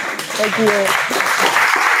 Thank you.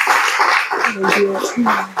 Thank you.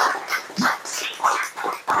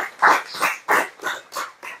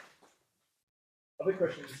 Other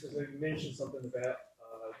questions, because you mentioned something about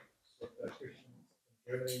Christians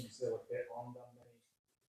in Germany, you said like that on many.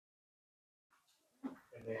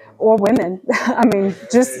 Or women. I mean,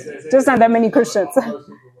 just not that many Christians.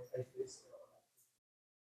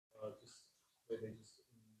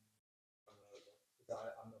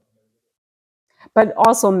 But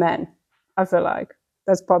also men, I feel like.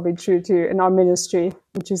 That's probably true too in our ministry,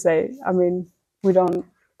 would you say? I mean, we don't,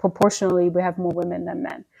 proportionally, we have more women than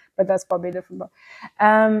men, but that's probably different.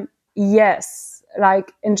 Yes,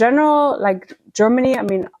 like in general, like Germany, I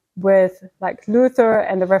mean, with like Luther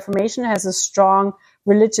and the Reformation has a strong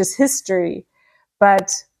religious history,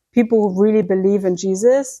 but people who really believe in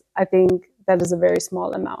Jesus, I think that is a very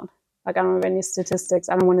small amount. Like, I don't have any statistics.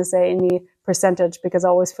 I don't want to say any percentage because I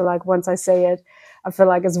always feel like once I say it, I feel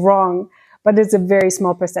like it's wrong, but it's a very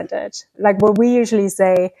small percentage. Like, what we usually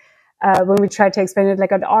say when we try to explain it,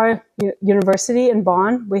 like at our university in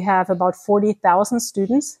Bonn, we have about 40,000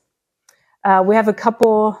 students. We have a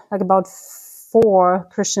couple, like about 4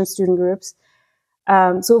 Christian student groups.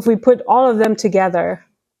 So if we put all of them together,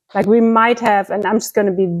 like we might have, and I'm just going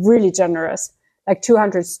to be really generous, like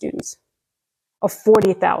 200 students of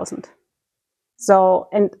 40,000. So,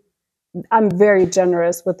 and I'm very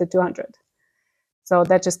generous with the 200. So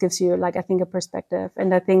that just gives you, like, I think a perspective.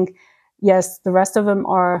 And I think, yes, the rest of them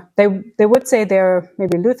are, they would say they're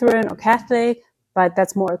maybe Lutheran or Catholic, but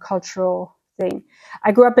that's more a cultural thing.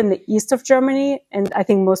 I grew up in the east of Germany, and I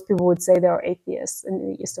think most people would say they are atheists in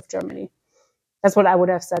the east of Germany. That's what I would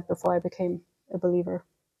have said before I became a believer.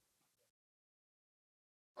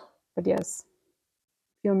 But yes,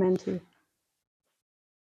 you're meant to.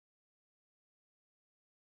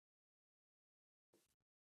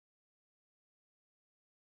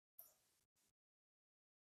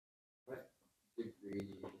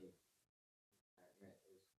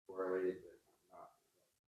 correlated but not.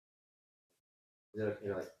 Is it okay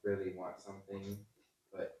to like really want something,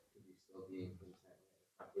 but could you still be content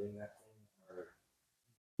with not getting that thing?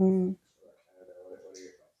 Or what are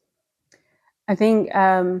your thoughts on that? I think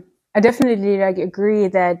I definitely like agree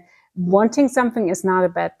that wanting something is not a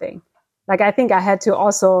bad thing. Like I think I had to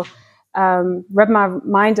also wrap my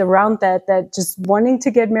mind around that just wanting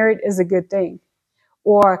to get married is a good thing,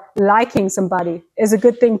 or liking somebody is a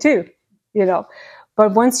good thing too, you know.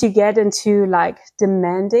 But once you get into like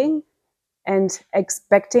demanding and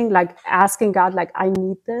expecting, like asking God, like, I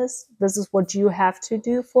need this. This is what you have to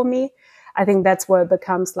do for me. I think that's where it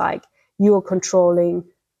becomes like you are controlling.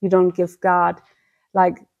 You don't give God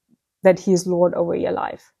like that He's Lord over your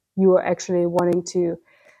life. You are actually wanting to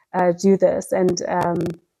do this. And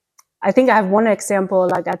I think I have one example.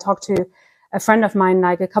 Like I talked to a friend of mine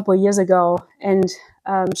like a couple of years ago, and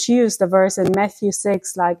she used a verse in Matthew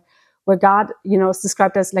 6, like where God, you know, is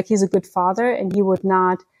described as like He's a good father and He would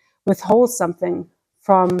not withhold something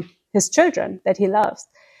from His children that He loves.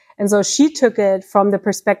 And so she took it from the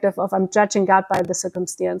perspective of I'm judging God by the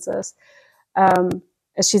circumstances.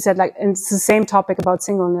 As she said, like, and it's the same topic about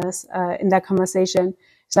singleness in that conversation.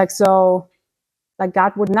 It's like, so like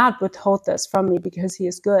God would not withhold this from me because He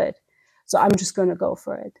is good. So I'm just going to go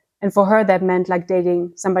for it. And for her, that meant like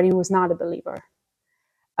dating somebody who was not a believer.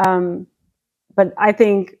 But I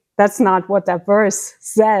think that's not what that verse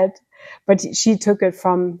said. But she took it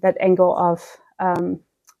from that angle of,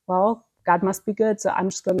 well, God must be good, so I'm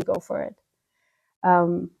just going to go for it.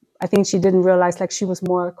 I think she didn't realize like she was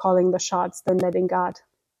more calling the shots than letting God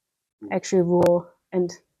actually rule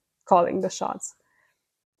and calling the shots.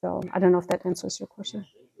 So I don't know if that answers your question.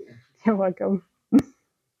 You're welcome.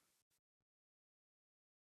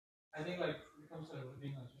 I think like when it comes to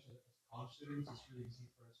living like especially as college students, it's really easy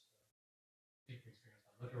for us to take the experience,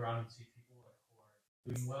 like, look around and see people like who are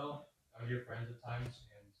doing well, your friends at times,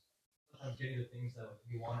 and sometimes getting the things that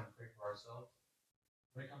we want and pray for ourselves.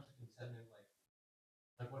 When it comes to contentment,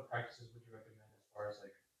 like what practices would you recommend as far as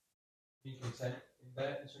like being content in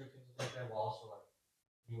that and certain things like that, while also like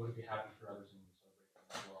you want to be happy for others and celebrate them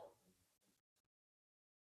as well?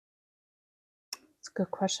 It's a good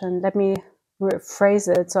question. Let me rephrase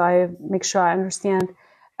it so I make sure I understand.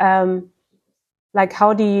 Like,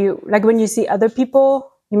 how do you, like when you see other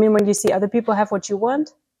people, you mean when you see other people have what you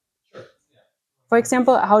want? Sure. Yeah. For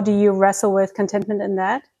example, how do you wrestle with contentment in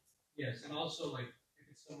that? Yes, and also like if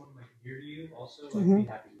it's someone like dear to you, also like be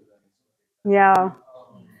happy with them. Yeah,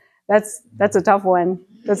 that's a tough one.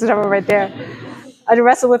 That's a tough one right there. I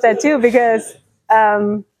wrestle with that too because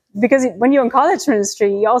when you're in college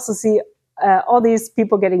ministry, you also see all these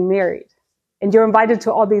people getting married, and you're invited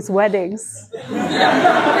to all these weddings.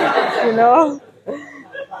 You know,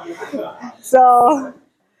 so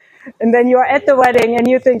and then you're at the wedding and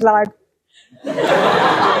you think like, you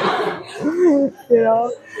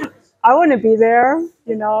know, I want to be there.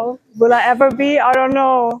 You know, will I ever be? I don't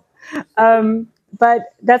know. But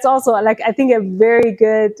that's also like I think a very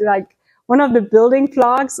good like one of the building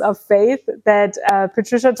blocks of faith that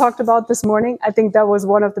Patricia talked about this morning. I think that was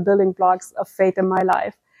one of the building blocks of faith in my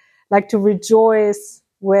life, like to rejoice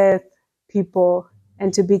with people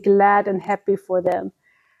and to be glad and happy for them.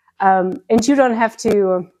 And you don't have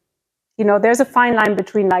to, you know, there's a fine line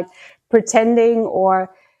between like pretending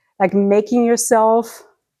or like making yourself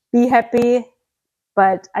be happy.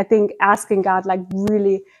 But I think asking God, like,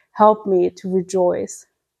 really help me to rejoice,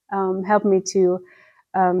 help me to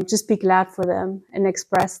just be glad for them and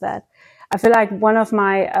express that. I feel like one of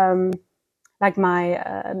my,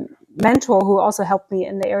 mentor who also helped me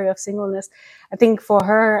in the area of singleness, I think for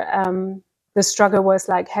her, the struggle was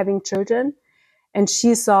like having children. And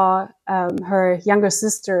she saw her younger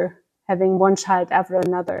sister having one child after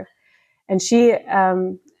another. And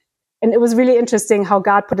and it was really interesting how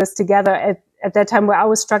God put us together at that time where I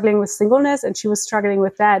was struggling with singleness and she was struggling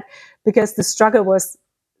with that, because the struggle was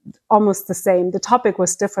almost the same. The topic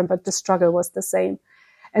was different, but the struggle was the same.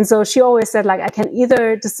 And so she always said, like, I can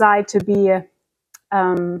either decide to be,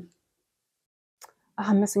 I'm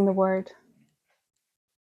missing the word,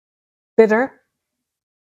 bitter,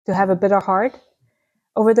 to have a bitter heart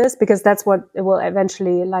over this, because that's what it will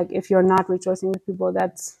eventually, like, if you're not rejoicing with people,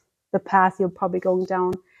 that's the path you're probably going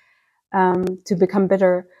down, to become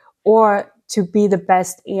bitter, or to be the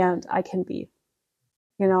best aunt I can be,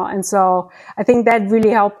 you know. And so I think that really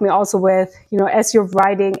helped me also with, you know, as you're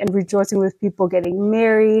writing and rejoicing with people getting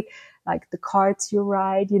married, like the cards you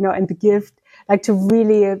write, you know, and the gift, like to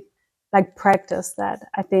really like practice that.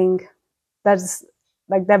 I think that's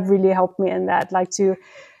like, that really helped me in that, like to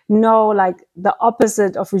know like the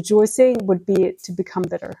opposite of rejoicing would be to become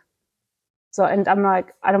bitter. So, and I'm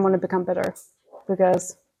like, I don't want to become bitter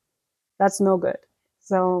because that's no good.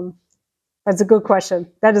 So that's a good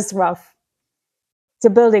question. That is rough. It's a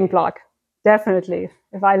building block. Definitely.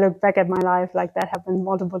 If I look back at my life, like that happened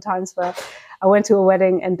multiple times where I went to a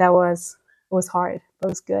wedding and it was hard, but it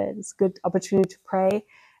was good. It's a good opportunity to pray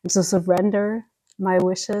and to surrender my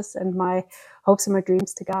wishes and my hopes and my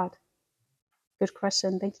dreams to God. Good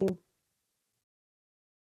question. Thank you.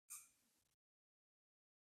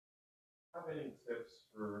 Have any tips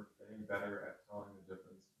for getting better at telling the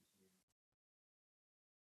difference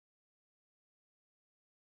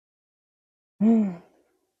between?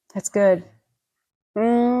 That's good.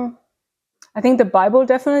 I think the Bible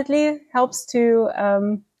definitely helps to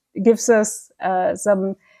gives us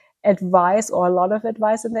some advice or a lot of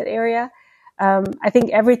advice in that area. I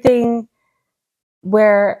think everything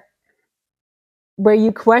where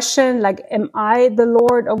you question, like, am I the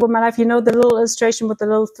Lord over my life? You know, the little illustration with the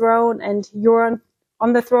little throne and you're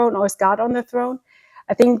on the throne, or is God on the throne?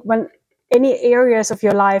 I think when any areas of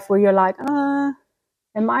your life where you're like,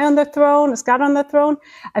 am I on the throne? Is God on the throne?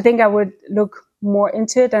 I think I would look more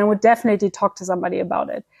into it and I would definitely talk to somebody about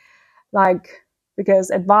it. Like, because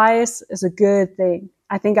advice is a good thing.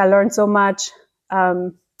 I think I learned so much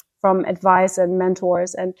from advice and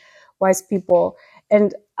mentors and wise people.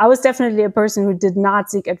 And I was definitely a person who did not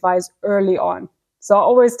seek advice early on. So I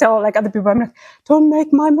always tell like other people, I'm like, don't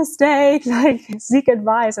make my mistake, like seek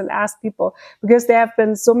advice and ask people, because there have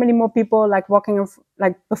been so many more people like walking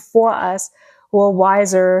like before us who are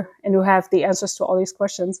wiser and who have the answers to all these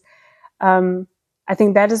questions. I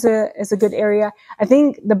think that is a good area. I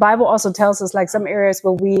think the Bible also tells us like some areas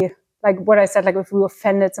where we, like what I said, like if we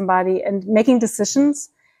offended somebody and making decisions,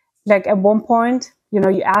 like at one point, you know,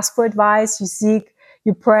 you ask for advice, you seek,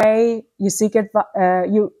 you pray, you seek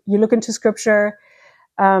you look into scripture.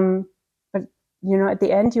 But you know, at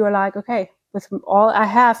the end you are like, okay, with all I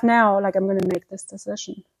have now, like I'm going to make this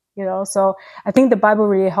decision, you know? So I think the Bible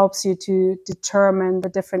really helps you to determine the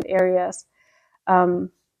different areas.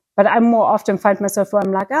 But I more often find myself where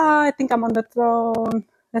I'm like, I think I'm on the throne.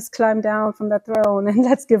 Let's climb down from the throne and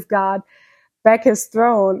let's give God back his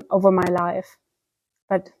throne over my life.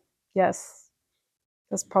 But yes,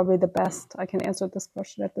 that's probably the best I can answer this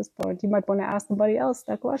question at this point. You might want to ask somebody else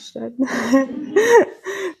that question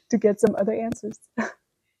to get some other answers.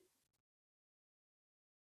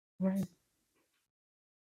 Right.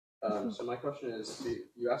 So my question is,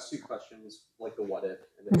 you asked 2 questions, like the what if,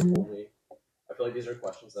 and then you told me, I feel like these are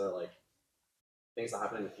questions that are like things that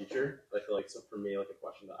happen in the future. I feel like, so for me, like a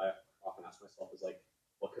question that I often ask myself is like,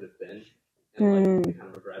 what could have been? And like the kind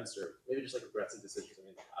of regrets, or maybe just like regrets and decisions I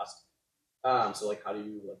made in the past. So like, how do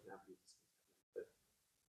you like navigate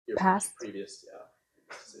your past previous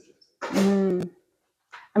decisions?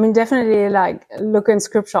 I mean, definitely like look in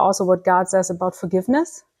scripture also what God says about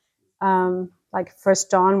forgiveness. Like 1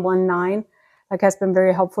 John 1:9, like has been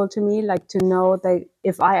very helpful to me, like to know that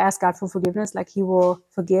if I ask God for forgiveness, like he will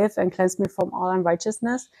forgive and cleanse me from all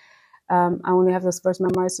unrighteousness. I only have this verse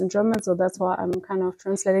memorized in German, so that's why I'm kind of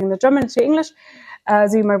translating the German to English.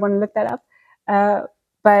 So you might want to look that up.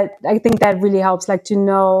 But I think that really helps, like to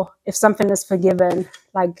know if something is forgiven,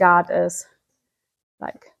 like God is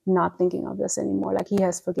like not thinking of this anymore, like he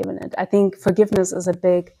has forgiven it. I think forgiveness is a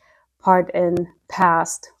big part in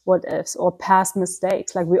past what ifs or past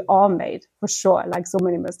mistakes, like we all made for sure, like so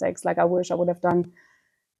many mistakes, like I wish I would have done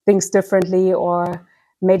things differently or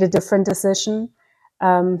made a different decision.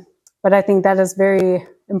 But I think that is very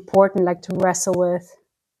important, like to wrestle with,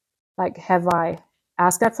 like, have I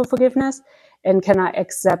asked God for forgiveness and can I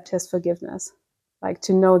accept his forgiveness? Like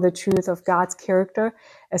to know the truth of God's character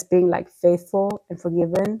as being like faithful and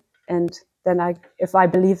forgiven. And then if I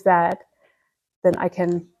believe that, then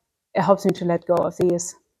it helps me to let go of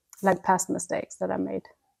these like past mistakes that I made.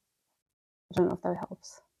 I don't know if that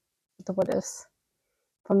helps with the what ifs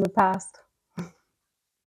from the past.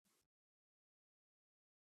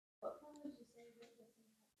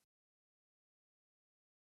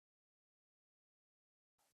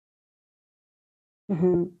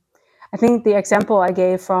 I think the example I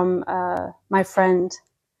gave from my friend,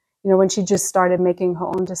 you know, when she just started making her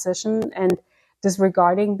own decision and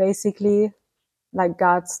disregarding basically like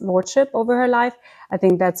God's lordship over her life, I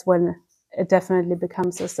think that's when it definitely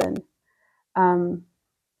becomes a sin.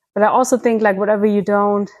 But I also think like whatever you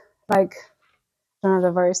don't, like,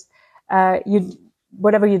 another verse,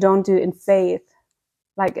 whatever you don't do in faith,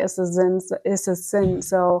 like is a sin.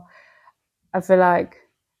 So I feel like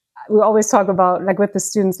we always talk about, like with the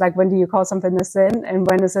students, like when do you call something a sin and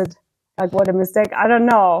when is it like what a mistake? I don't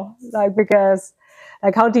know, like because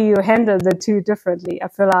like how do you handle the two differently? I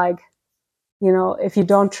feel like you know, if you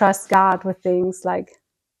don't trust God with things, like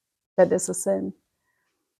that is a sin.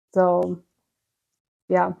 So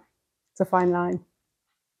yeah, it's a fine line,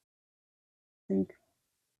 I think.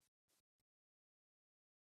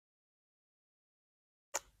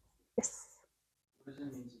 Yes. What does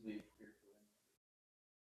it mean to be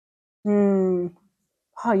fearful?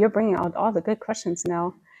 Oh, you're bringing out all the good questions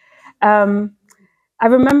now. I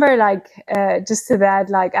remember, like, just to that,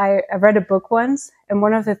 like, I read a book once, and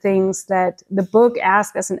one of the things that the book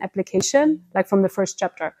asked as an application, like from the first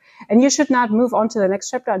chapter, and you should not move on to the next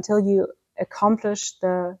chapter until you accomplish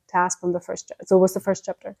the task from the first chapter. So it was the first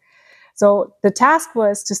chapter. So the task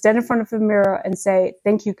was to stand in front of the mirror and say,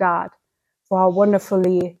 "Thank you, God, for how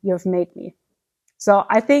wonderfully you have made me." So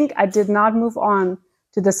I think I did not move on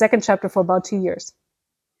to the second chapter for about 2 years,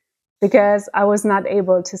 because I was not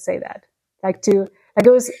able to say that. Like it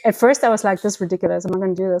was, at first I was like, "This is ridiculous. I'm not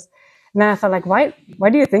going to do this." And then I thought, like, why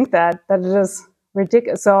do you think that it is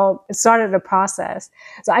ridiculous? So it started a process.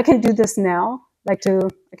 So I can do this now, like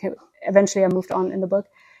eventually I moved on in the book.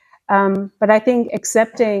 But I think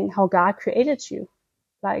accepting how God created you,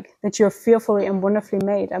 like that you're fearfully and wonderfully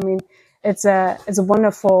made. I mean, it's a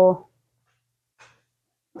wonderful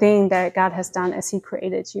thing that God has done as He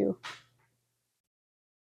created you.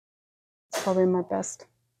 It's probably my best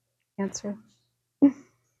answer.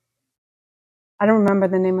 I don't remember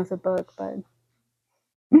the name of the book, but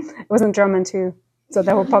it was in German too, so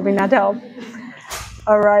that will probably not help.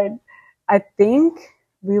 All right. I think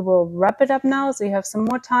we will wrap it up now, so you have some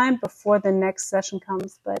more time before the next session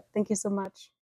comes, but thank you so much.